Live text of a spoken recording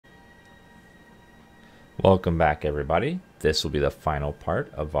Welcome back, everybody. This will be the final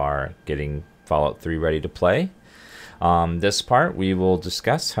part of our getting Fallout 3 ready to play. This part, we will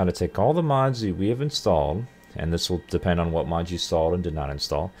discuss how to take all the mods we have installed, and this will depend on what mods you installed and did not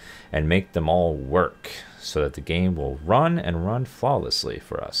install, and make them all work so that the game will run and run flawlessly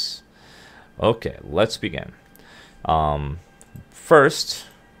for us. Okay, let's begin. First,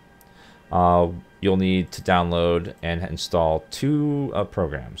 you'll need to download and install two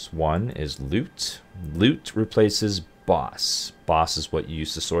programs. One is Loot. Loot replaces Boss. Boss is what you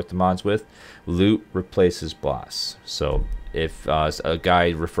used to sort the mods with. Loot replaces Boss. So if a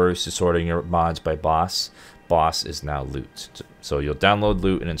guide refers to sorting your mods by Boss, Boss is now Loot. So you'll download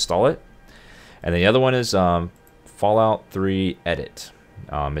Loot and install it. And the other one is Fallout 3 Edit.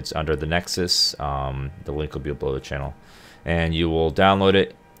 It's under the Nexus. The link will be below the channel. And you will download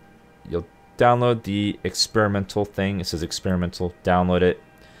it. You'll download the experimental thing. It says experimental. Download it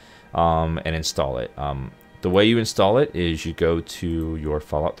and install it. The way you install it is you go to your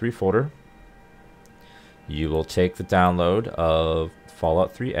Fallout 3 folder. You will take the download of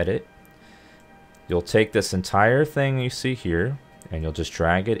Fallout 3 Edit. You'll take this entire thing you see here and you'll just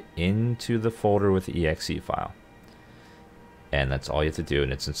drag it into the folder with the exe file. And that's all you have to do,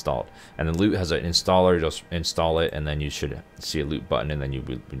 and it's installed. And the Loot has an installer. Just install it, and then you should see a Loot button. And then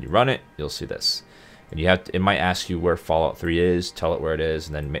when you run it, you'll see this. And you have to, it might ask you where Fallout 3 is. Tell it where it is,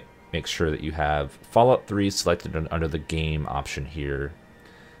 and then make sure that you have Fallout 3 selected under the game option here.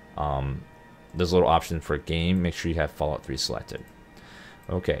 There's a little option for game. Make sure you have Fallout 3 selected.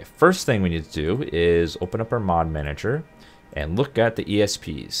 Okay, first thing we need to do is open up our mod manager and look at the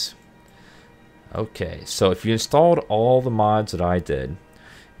ESPs. Okay, so if you installed all the mods that I did,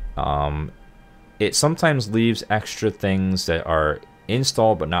 it sometimes leaves extra things that are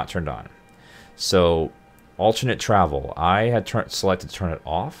installed but not turned on. So alternate travel, I had selected to turn it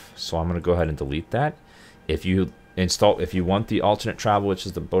off, so I'm going to go ahead and delete that. If you want the alternate travel, which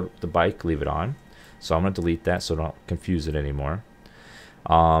is the bike, leave it on. So I'm going to delete that so don't confuse it anymore.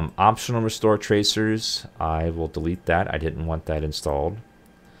 Optional restore tracers, I will delete that. I didn't want that installed.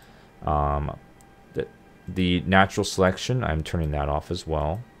 The natural selection, I'm turning that off as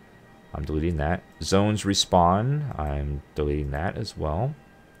well. I'm deleting that. Zones respawn, I'm deleting that as well.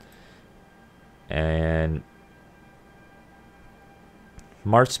 And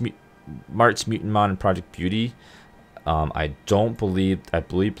Mart's Mutant Mod and Project Beauty, I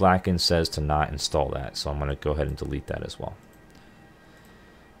believe Blacken says to not install that, so I'm going to go ahead and delete that as well.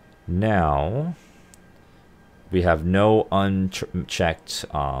 Now we have no unchecked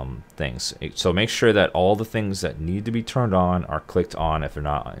things. So make sure that all the things that need to be turned on are clicked on if they're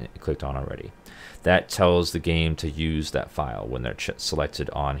not clicked on already. That tells the game to use that file when they're selected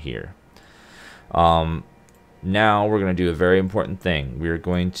on here. Now we're going to do a very important thing. We're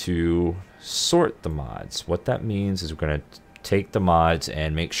going to sort the mods. What that means is we're going to take the mods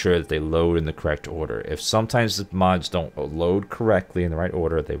and make sure that they load in the correct order. If sometimes the mods don't load correctly in the right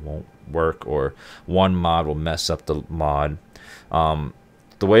order, they won't work, or one mod will mess up the mod. The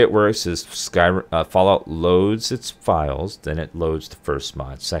way it works is Fallout loads its files, then it loads the first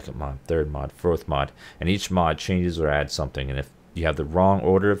mod, second mod, third mod, fourth mod, and each mod changes or adds something. And if you have the wrong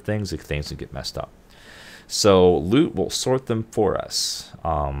order of things will get messed up. So Loot will sort them for us.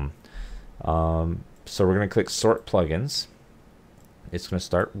 So we're going to click Sort Plugins. It's going to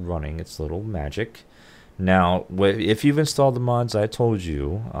start running its little magic. Now, if you've installed the mods I told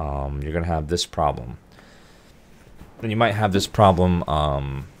you, you're going to have this problem. And you might have this problem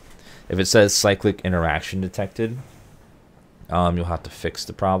if it says cyclic interaction detected. You'll have to fix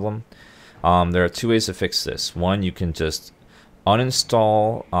the problem. There are two ways to fix this. One, you can just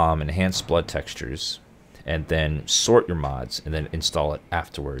uninstall enhanced blood textures and then sort your mods and then install it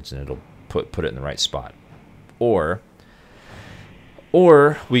afterwards, and it'll put it in the right spot. Or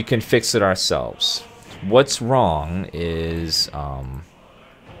we can fix it ourselves. What's wrong is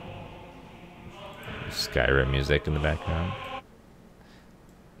Skyrim music in the background.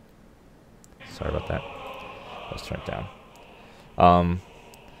 Sorry about that. Let's turn it down.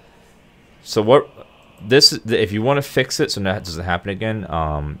 So if you want to fix it so that doesn't happen again,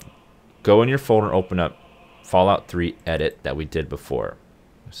 go in your folder and open up Fallout 3 Edit that we did before.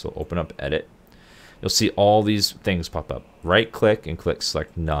 So open up Edit. You'll see all these things pop up. Right click and click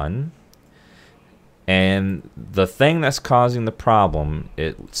Select None. And the thing that's causing the problem,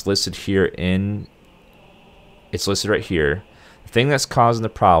 it's listed here it's listed right here. The thing that's causing the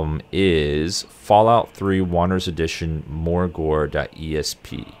problem is Fallout 3 Wanderers Edition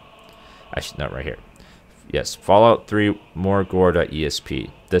Morgor.esp. Actually, not right here. Yes, Fallout 3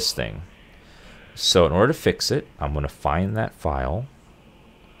 Morgor.esp. This thing. So in order to fix it, I'm going to find that file.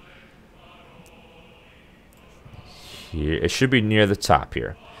 here. It should be near the top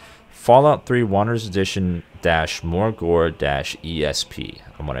here. Fallout 3 Wanderers Edition -Morgor -ESP.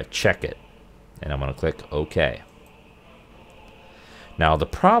 I'm going to check it. And I'm going to click OK. Now the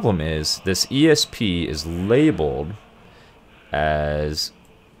problem is this ESP is labeled as...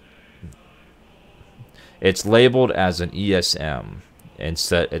 It's labeled as an ESM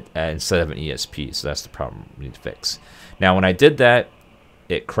instead of an ESP. So that's the problem we need to fix. Now when I did that,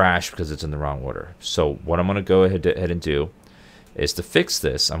 it crashed because it's in the wrong order. So what I'm going to go ahead and do is to fix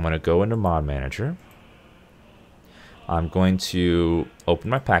this. I'm going to go into Mod Manager. I'm going to open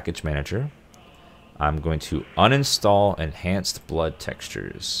my Package Manager. I'm going to uninstall Enhanced Blood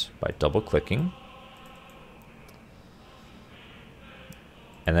Textures by double-clicking.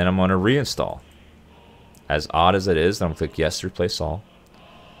 And then I'm going to reinstall. As odd as it is, I'm going to click Yes to replace all.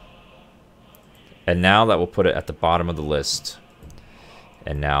 And now that will put it at the bottom of the list.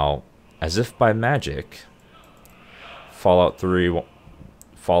 And now, as if by magic, Fallout 3,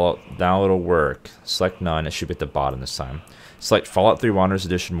 now it'll work. Select none, it should be at the bottom this time. Select Fallout 3 Wanderers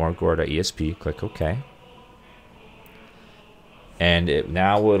Edition Morgor.esp, click OK. And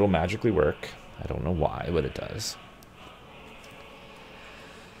now it'll magically work. I don't know why, but it does.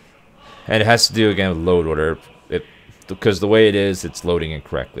 And it has to do again with load order, because the way it is, it's loading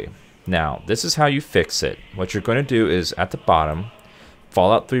incorrectly. Now, this is how you fix it. What you're going to do is, at the bottom,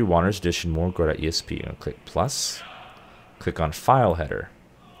 Fallout 3 Wanderers Edition Morgor.esp. You're going to click plus, click on File Header.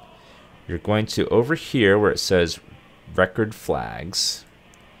 You're going to, over here where it says Record Flags,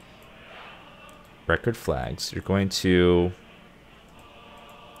 you're going to,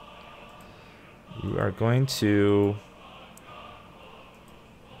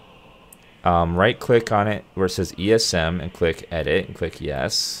 right click on it where it says ESM and click Edit and click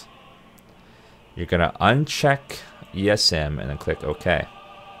Yes. You're going to uncheck ESM and then click OK.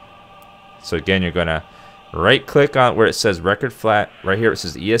 So again, you're going to right click on where it says record flag. Right here it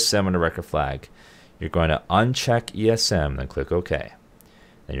says ESM and a record flag. You're going to uncheck ESM and then click OK.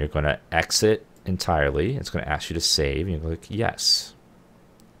 Then you're going to exit entirely. It's going to ask you to save and you click Yes.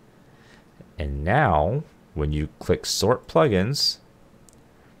 And now when you click Sort Plugins,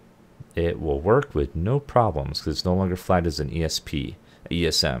 it will work with no problems because it's no longer flagged as an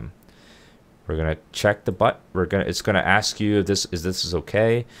ESM. We're gonna check the button. It's gonna ask you if this is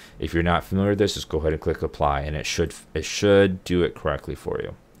okay. If you're not familiar with this, just go ahead and click Apply, and it should do it correctly for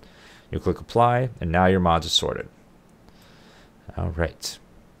you. You click Apply, and now your mods are sorted. All right.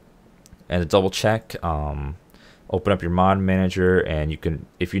 And to double check, open up your mod manager, and you can,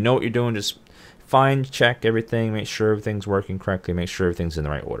 if you know what you're doing, just check everything, make sure everything's working correctly, make sure everything's in the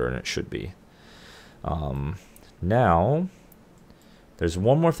right order, and it should be. Now, there's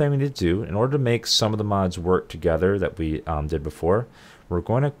one more thing we need to do. In order to make some of the mods work together that we did before, we're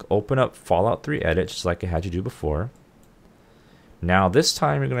going to open up Fallout 3 Edit, just like I had you do before. Now, this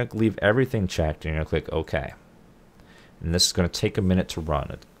time, you're going to leave everything checked, and you're going to click OK. And this is going to take a minute to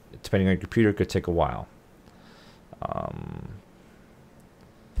run. Depending on your computer, it could take a while.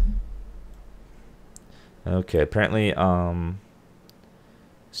 Okay, apparently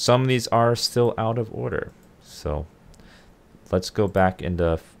some of these are still out of order. So let's go back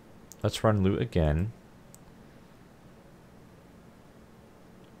into, let's run loot again.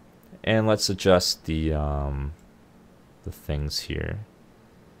 And let's adjust the things here.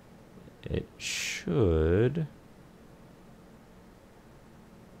 It should.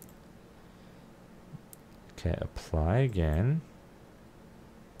 Okay, apply again.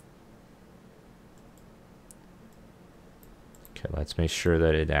 Okay, let's make sure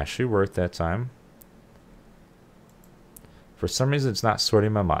that it actually worked that time. For some reason, it's not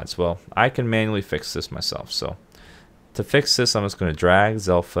sorting my mods. Well, I can manually fix this myself. So to fix this, I'm just going to drag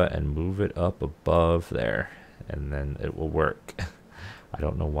Zelfa and move it up above there, and then it will work. I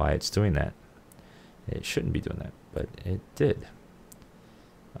don't know why it's doing that. It shouldn't be doing that, but it did.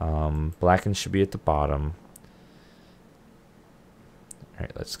 Blacken should be at the bottom. All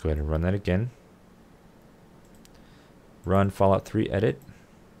right, let's go ahead and run that again. Run Fallout 3 Edit.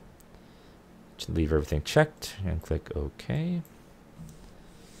 Leave everything checked and click OK.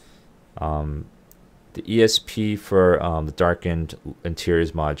 The ESP for the Darkened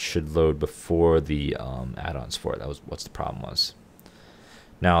Interiors mod should load before the add-ons for it. That was what the problem was.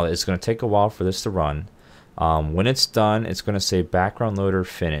 Now it's going to take a while for this to run. When it's done, it's going to say background loader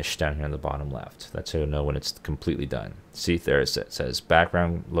finished down here on the bottom left. That's how you'll know when it's completely done. See, there it says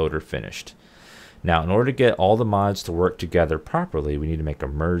background loader finished. Now, in order to get all the mods to work together properly, we need to make a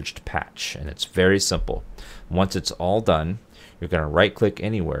merged patch, and it's very simple. Once it's all done, you're going to right-click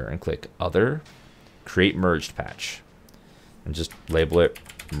anywhere and click Other, Create Merged Patch, and just label it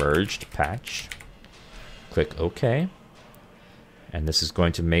Merged Patch. Click OK. And this is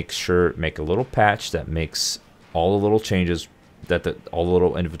going to make a little patch that makes all the little changes that all the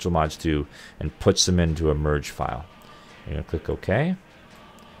little individual mods do and puts them into a merge file. You're going to click OK.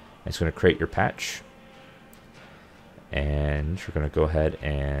 It's going to create your patch. And you're going to go ahead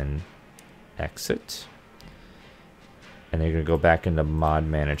and exit. And then you're going to go back into Mod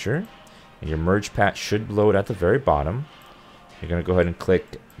Manager. And your merge patch should load at the very bottom. You're going to go ahead and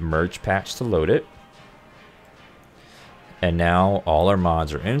click Merge Patch to load it. And now all our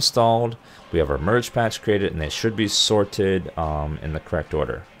mods are installed. We have our merge patch created, and they should be sorted in the correct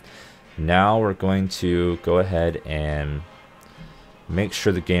order. Now we're going to go ahead and make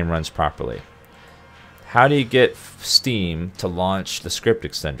sure the game runs properly. How do you get Steam to launch the script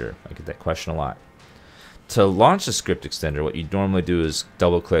extender? I get that question a lot. To launch the script extender, what you normally do is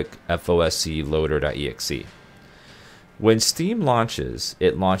double-click FOSC loader.exe. When Steam launches,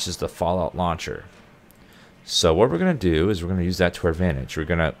 it launches the Fallout launcher. So what we're going to do is we're going to use that to our advantage. We're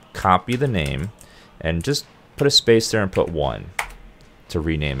going to copy the name and just put a space there and put 1 to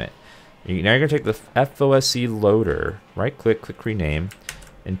rename it. Now you're going to take the FOSC loader, right-click, click rename,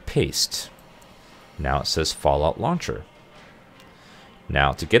 and paste. Now it says Fallout Launcher.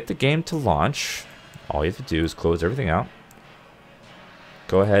 Now to get the game to launch, all you have to do is close everything out.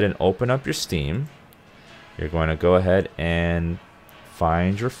 Go ahead and open up your Steam. You're going to go ahead and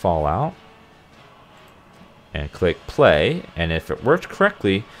find your Fallout and click play, and if it worked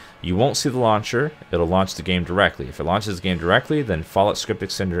correctly, you won't see the launcher. It'll launch the game directly. If it launches the game directly, then Fallout Script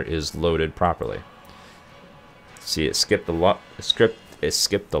Extender is loaded properly. See, it skipped the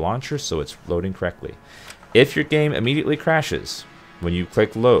launcher, so it's loading correctly. If your game immediately crashes when you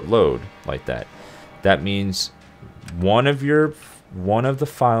click load like that, that means one of the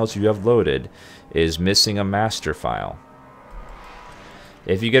files you have loaded is missing a master file.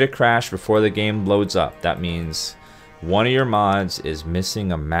 If you get a crash before the game loads up, that means one of your mods is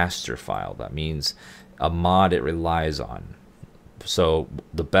missing a master file. That means a mod it relies on. So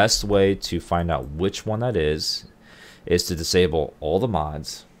the best way to find out which one that is to disable all the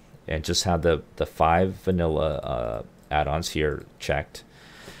mods and just have the 5 vanilla add-ons here checked.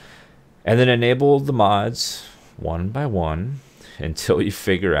 And then enable the mods one by one until you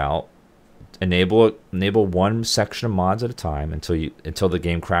figure out. Enable one section of mods at a time until the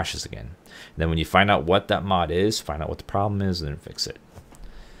game crashes again. And then when you find out what that mod is, find out what the problem is, and then fix it.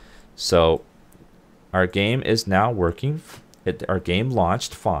 So our game is now working. Our game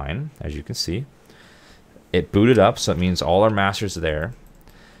launched fine, as you can see. It booted up, so it means all our masters are there.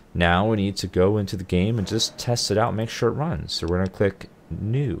 Now we need to go into the game and just test it out and make sure it runs. So we're going to click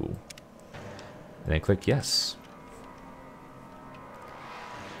New. And then click Yes.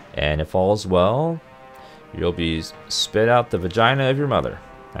 And if all's well, you'll be spit out the vagina of your mother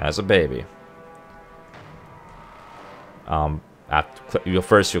as a baby. You'll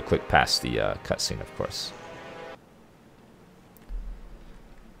click past the cutscene, of course.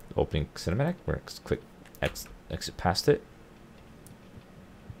 Opening cinematic, we're going to click exit past it.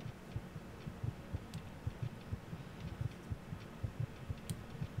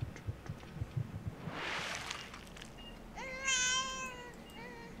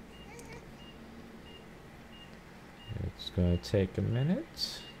 It's going to take a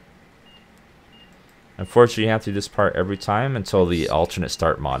minute. Unfortunately, you have to do this part every time until the alternate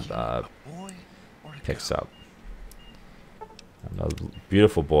start mod picks up. Another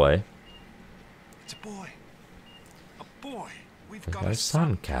beautiful boy. It's a boy. A boy. We've We've got a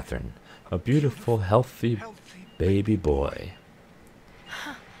son, Catherine. A beautiful, healthy baby boy.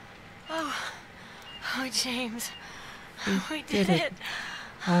 Oh, James. We did it.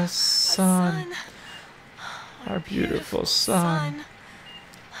 Our son. Our beautiful son.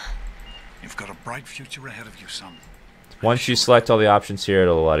 You've got a bright future ahead of you, son. Once you select all the options here,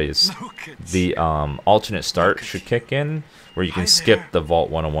 it'll allow you Look at the alternate start should kick in, where you can skip the Vault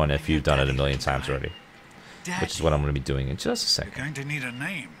 101 if you've done it a million times already, which is what I'm going to be doing in just a You're second. going to need a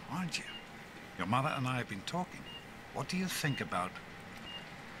name, aren't you? Your mother and I have been talking. What do you think about...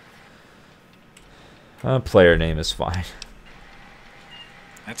 Player name is fine.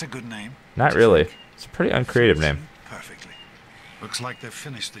 That's a good name. Not really. It's a pretty uncreative name. Perfectly. Looks like they've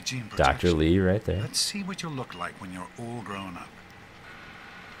finished the gene Dr. protection. Lee right there. Let's see what you'll look like when you're all grown up.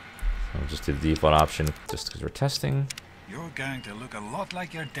 I'll just do the default option just because we're testing. You're going to look a lot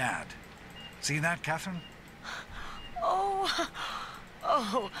like your dad. See that, Catherine?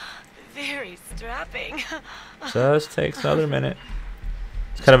 Oh, very strapping. Just takes another minute.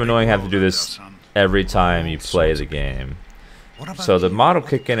 It's kind of annoying having to do this every time you play the game. So the mod will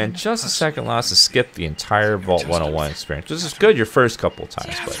kick in just a second, allows us to skip the entire Vault 101 experience, which is good your first couple of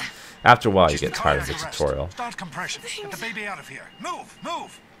times, but After a while, you She's get tired of the cardiac arrest. tutorial. Start compression. Get the baby out of here. Move,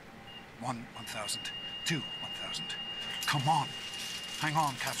 move. 1,000. 1,000. Come on. Hang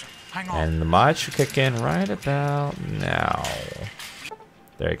on, Catherine. Hang on. And the mod should kick in right about now.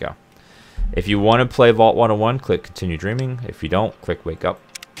 There you go. If you want to play Vault 101, click Continue Dreaming. If you don't, click Wake Up.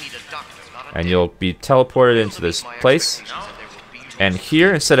 And you'll be teleported into this place. And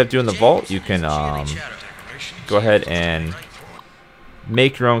here, instead of doing the vault, you can go ahead and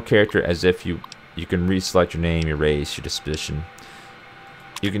make your own character as if you can reselect your name, your race, your disposition.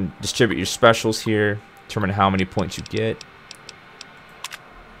 You can distribute your specials here, determine how many points you get.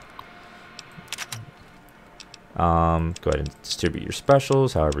 Go ahead and distribute your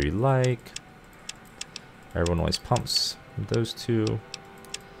specials however you like. Everyone always pumps those two.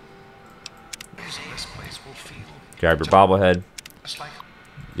 Grab your bobblehead.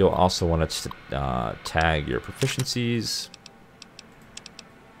 You'll also want to tag your proficiencies.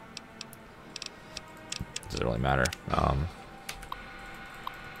 Doesn't really matter.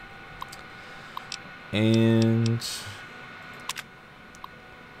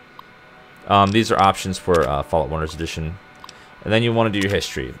 These are options for Fallout Wonders Edition. And then you want to do your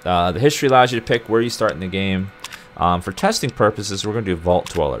history. The history allows you to pick where you start in the game. For testing purposes, we're going to do Vault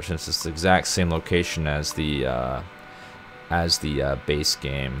Dweller, since it's the exact same location as the base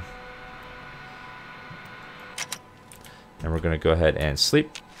game. And we're going to go ahead and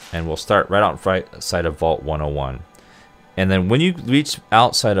sleep, and we'll start right outside of Vault 101. And then when you reach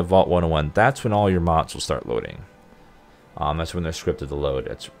outside of Vault 101, that's when all your mods will start loading. That's when they're scripted to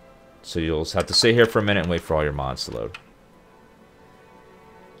load. So you'll have to sit here for a minute and wait for all your mods to load.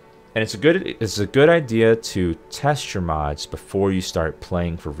 And it's a good idea to test your mods before you start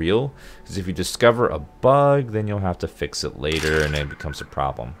playing for real, because if you discover a bug, then you'll have to fix it later and it becomes a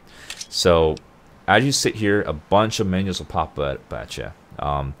problem. So as you sit here, a bunch of menus will pop up at you.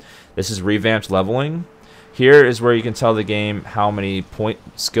 This is revamped leveling. Here is where you can tell the game how many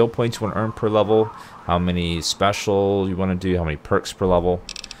skill points you want to earn per level, how many special you want to do, how many perks per level.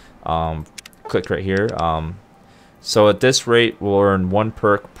 Click right here. So at this rate, we'll earn 1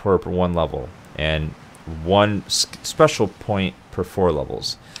 perk per 1 level and 1 special point per 4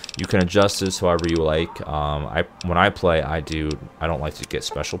 levels. You can adjust this however you like. When I play, I don't like to get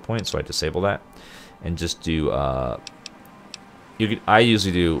special points, so I disable that and just do. I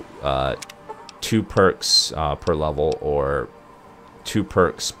usually do 2 perks per level, or 2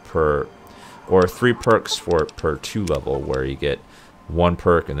 perks per, or 3 perks per 2 level, where you get 1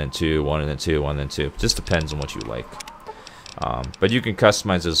 perk and then 2, 1 and then 2, 1 and then 2. Just depends on what you like. But you can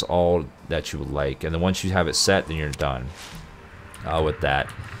customize this all that you would like, and then once you have it set, then you're done with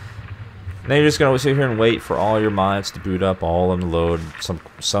that. And then you're just gonna sit here and wait for all your mods to boot up, all of them to load.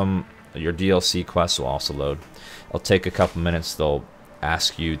 Some your DLC quests will also load. It'll take a couple minutes. They'll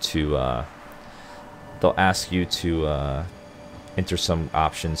ask you to enter some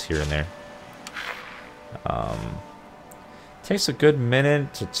options here and there. Takes a good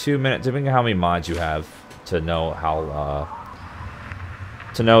minute to 2 minutes, depending on how many mods you have, to know how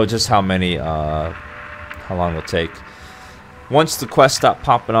just how many how long it'll take. Once the quests stop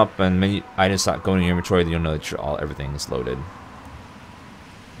popping up and many items start going in your inventory, then you'll know that everything is loaded.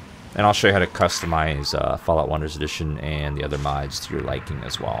 And I'll show you how to customize Fallout Wonders Edition and the other mods to your liking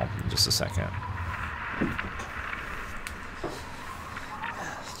as well in just a second.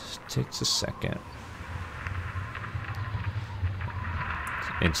 Just takes a second.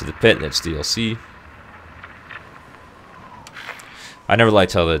 Into the Pit, that's DLC. I never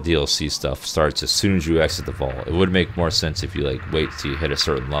liked how the DLC stuff starts as soon as you exit the vault. It would make more sense if you wait till you hit a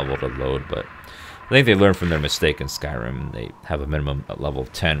certain level to load, but I think they learned from their mistake in Skyrim. They have a minimum level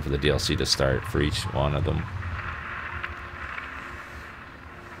of 10 for the DLC to start for each one of them.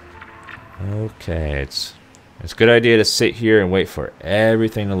 Okay, it's a good idea to sit here and wait for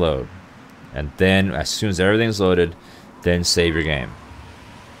everything to load. And then, as soon as everything's loaded, then save your game.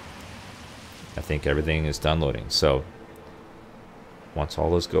 I think everything is done loading, so once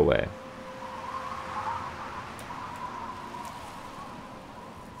all those go away.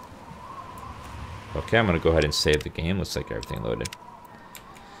 Okay, I'm going to go ahead and save the game. Looks like everything loaded.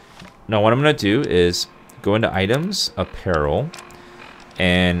 Now what I'm going to do is go into Items, Apparel,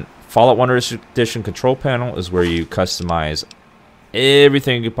 and Fallout Wonders Edition Control Panel is where you customize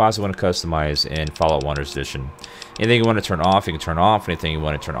everything you possibly want to customize in Fallout Wonders Edition. Anything you want to turn off, you can turn off. Anything you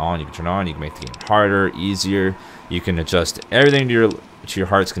want to turn on, you can turn on. You can make the game harder, easier. You can adjust everything to your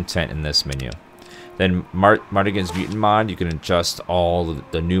heart's content in this menu. Then Mardigan's Mutant Mod, you can adjust all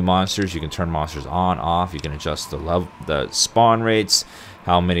the new monsters. You can turn monsters on, off. You can adjust the spawn rates,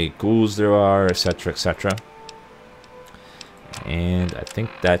 how many ghouls there are, etc., etc. And I think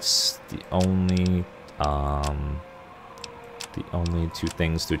that's the only two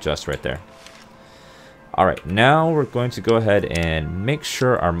things to adjust right there. Alright, now we're going to go ahead and make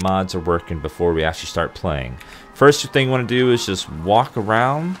sure our mods are working before we actually start playing. First thing you want to do is just walk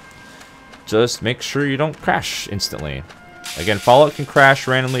around. Just make sure you don't crash instantly. Again, Fallout can crash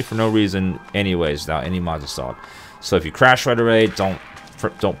randomly for no reason anyways without any mods installed. So if you crash right away, don't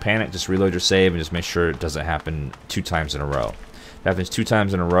panic, just reload your save and just make sure it doesn't happen 2 times in a row. If it happens 2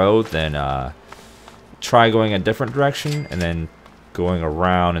 times in a row, then try going a different direction and then going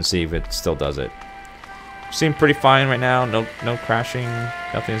around and see if it still does it. Seem pretty fine right now. No crashing.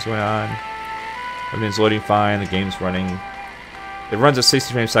 Nothing's going on. Everything's loading fine. The game's running. It runs at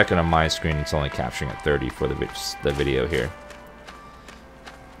 60 frames a second on my screen. It's only capturing at 30 for the video here.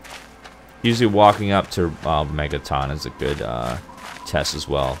 Usually walking up to Megaton is a good test as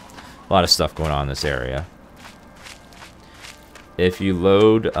well. A lot of stuff going on in this area. If you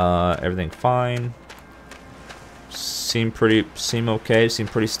load everything fine. Seem okay. Seem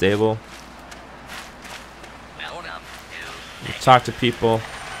pretty stable. You talk to people.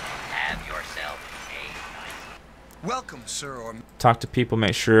 Have yourself a nice... Welcome, sir. Talk to people,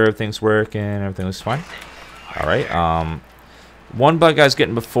 make sure everything's working, everything looks fine. Alright, one bug I was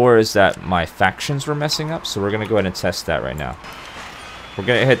getting before is that my factions were messing up, so we're going to go ahead and test that right now. We're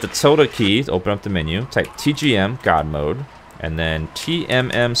going to hit the tilde key to open up the menu, type TGM, God Mode, and then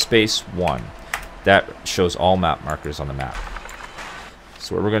TMM space 1. That shows all map markers on the map.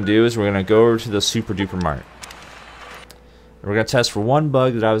 So what we're going to do is we're going to go over to the Super Duper Mart. We're going to test for one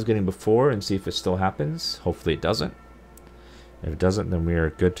bug that I was getting before and see if it still happens. Hopefully it doesn't. If it doesn't, then we are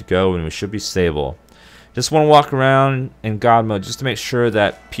good to go and we should be stable. Just want to walk around in God mode just to make sure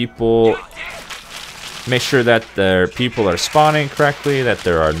that people... Make sure that their people are spawning correctly, that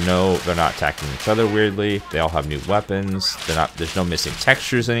they're not attacking each other weirdly. They all have new weapons. There's no missing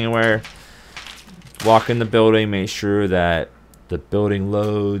textures anywhere. Walk in the building, make sure that the building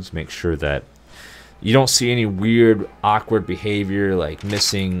loads, make sure that you don't see any weird, awkward behavior like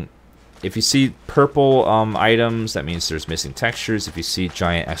missing. If you see purple items, that means there's missing textures. If you see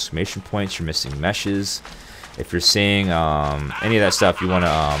giant exclamation points, you're missing meshes. If you're seeing any of that stuff, you want to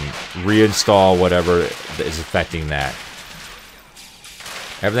reinstall whatever is affecting that.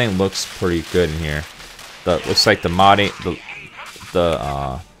 Everything looks pretty good in here. Looks like the modding,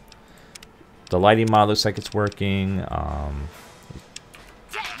 the lighting mod looks like it's working.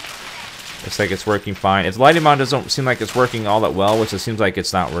 Looks like it's working fine. If the lighting mod doesn't seem like it's working all that well, which it seems like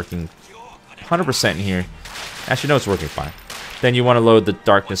it's not working 100% in here. Actually, no, it's working fine. Then you want to load the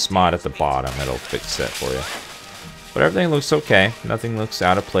darkness mod at the bottom. It'll fix it for you. But everything looks okay. Nothing looks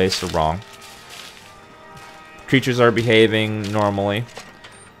out of place or wrong. Creatures are behaving normally.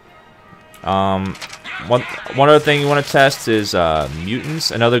 One other thing you want to test is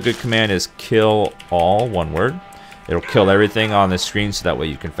mutants. Another good command is kill all, one word. It'll kill everything on the screen so that way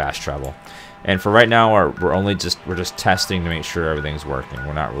you can fast travel. And for right now, we're just testing to make sure everything's working.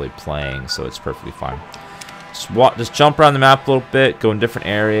 We're not really playing, so it's perfectly fine. Just jump around the map a little bit, go in different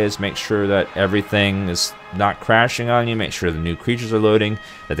areas, make sure that everything is not crashing on you, make sure the new creatures are loading,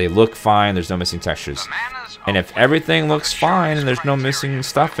 that they look fine, there's no missing textures. And if everything looks fine and there's no missing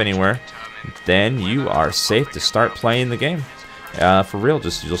stuff anywhere, then you are safe to start playing the game. For real,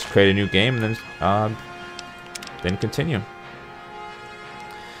 just create a new game and then continue.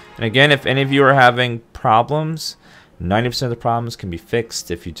 And again, if any of you are having problems, 90% of the problems can be fixed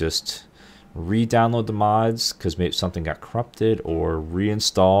if you just re-download the mods because maybe something got corrupted, or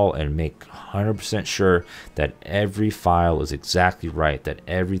reinstall and make 100% sure that every file is exactly right, that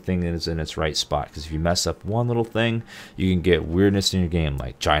everything is in its right spot. Because if you mess up one little thing, you can get weirdness in your game,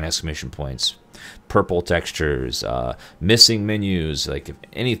 like giant exclamation points, purple textures, missing menus. Like, if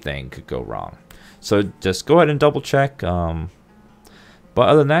anything could go wrong. So just go ahead and double check. But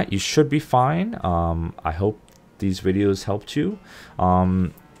other than that, you should be fine. I hope these videos helped you.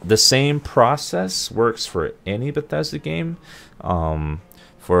 The same process works for any Bethesda game.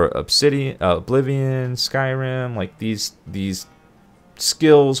 For Obsidian, Oblivion, Skyrim, like these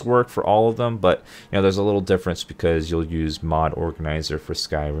skills work for all of them, but there's a little difference because you'll use Mod Organizer for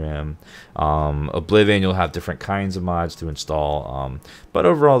Skyrim. Oblivion, you'll have different kinds of mods to install, but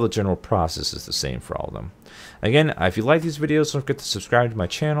overall the general process is the same for all of them. Again, if you like these videos, don't forget to subscribe to my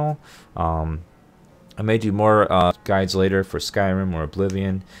channel. I may do more guides later for Skyrim or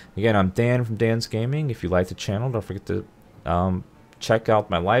Oblivion. Again, I'm Dan from Dan's Gaming. If you like the channel, don't forget to check out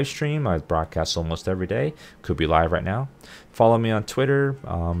my live stream. I broadcast almost every day. Could be live right now. Follow me on Twitter.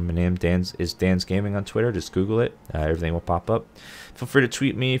 My name is Dan's Gaming on Twitter. Just Google it. Everything will pop up. Feel free to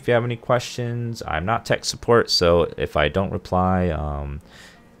tweet me if you have any questions. I'm not tech support, so if I don't reply,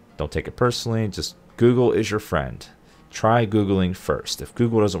 don't take it personally. Just Google is your friend. Try Googling first. If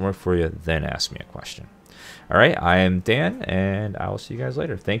Google doesn't work for you, then ask me a question. All right, I am Dan, and I will see you guys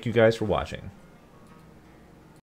later. Thank you guys for watching.